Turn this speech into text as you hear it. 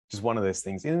just one of those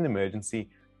things. In an emergency,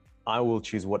 I will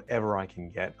choose whatever I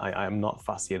can get. I am not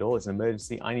fussy at all. It's an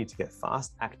emergency. I need to get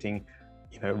fast acting,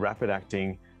 rapid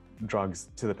acting drugs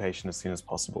to the patient as soon as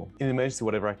possible. In an emergency,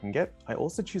 whatever I can get. I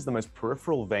also choose the most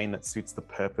peripheral vein that suits the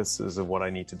purposes of what I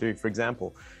need to do. For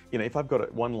example, if I've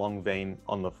got one long vein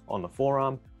on the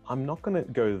forearm, I'm not going to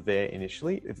go there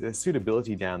initially. If there's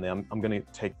suitability down there, I'm going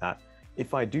to take that.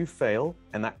 If I do fail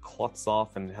and that clots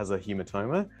off and has a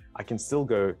hematoma, I can still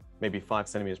go maybe 5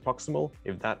 centimeters proximal.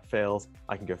 If that fails,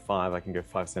 I can go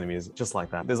 5 centimeters, just like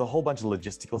that. There's a whole bunch of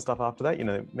logistical stuff after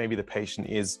that. Maybe the patient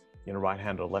is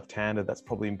right-handed or left-handed. That's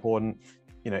probably important.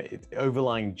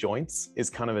 Overlying joints is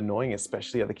kind of annoying,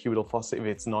 especially at the cubital fossa if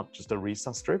it's not just a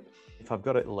resus strip. If I've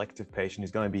got an elective patient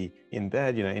who's going to be in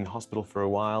bed, in hospital for a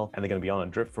while, and they're going to be on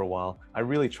a drip for a while, I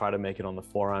really try to make it on the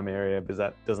forearm area because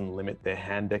that doesn't limit their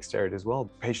hand dexterity as well.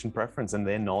 Patient preference and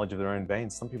their knowledge of their own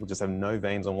veins. Some people just have no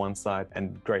veins on one side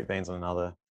and great veins on another.